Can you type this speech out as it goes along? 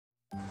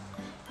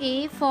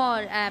A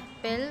for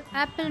apple,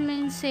 apple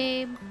means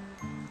save.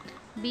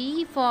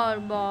 B for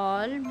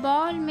ball,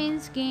 ball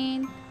means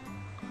gain.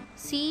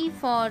 C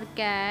for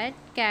cat,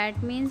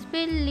 cat means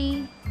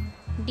billy.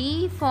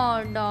 D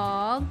for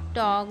dog,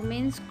 dog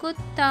means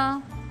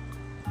kutta.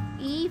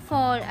 E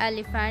for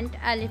elephant,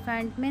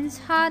 elephant means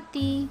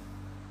hathi.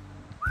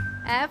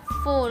 F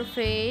for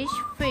fish,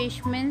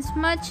 fish means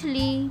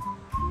machli.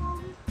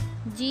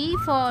 G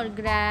for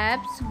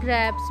grapes,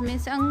 grapes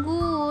means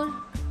angur.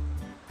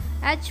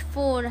 H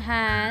for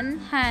hen,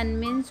 hen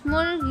means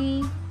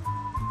murgi.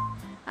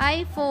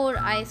 I for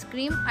ice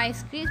cream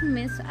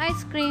means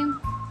ice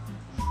cream.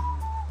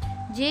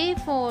 J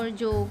for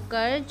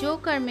joker,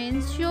 joker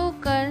means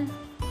joker.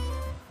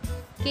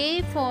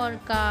 K for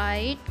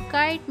kite,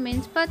 kite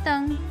means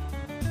patang.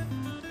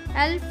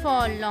 L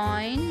for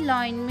loin,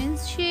 loin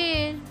means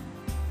sher.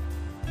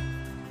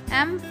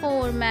 M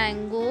for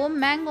mango,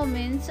 mango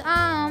means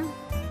aam.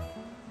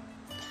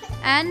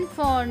 N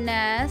for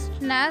nest,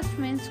 nest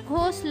means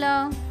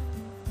ghosla.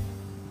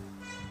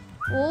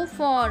 O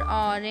for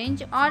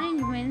orange,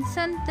 orange means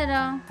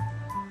santara.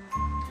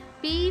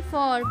 P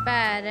for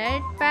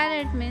parrot,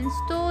 parrot means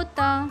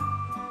tota.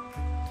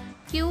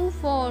 Q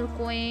for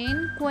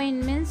queen,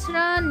 queen means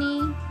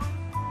rani.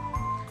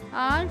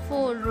 R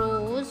for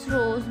rose,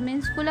 rose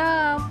means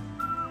gulab.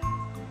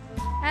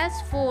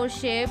 S for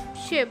ship,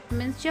 ship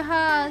means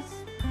jahaz.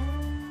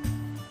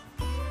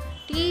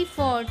 T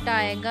for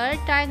tiger,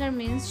 tiger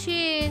means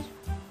sher.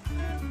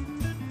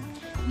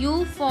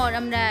 U for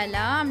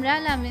umbrella,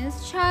 umbrella means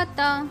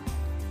chhata.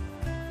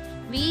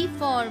 V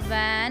for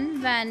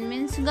van, van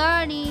means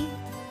gaadi.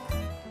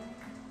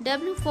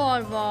 W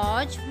for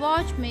watch,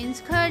 watch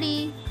means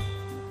ghadi.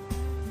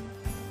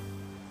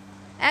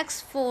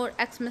 X for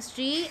Xmas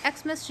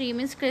tree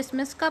means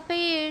Christmas ka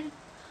ped.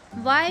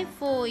 Y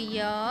for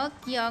yak,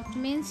 yak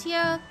means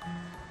yak.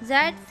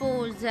 Z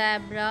for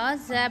zebra,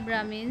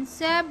 zebra means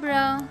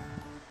zebra.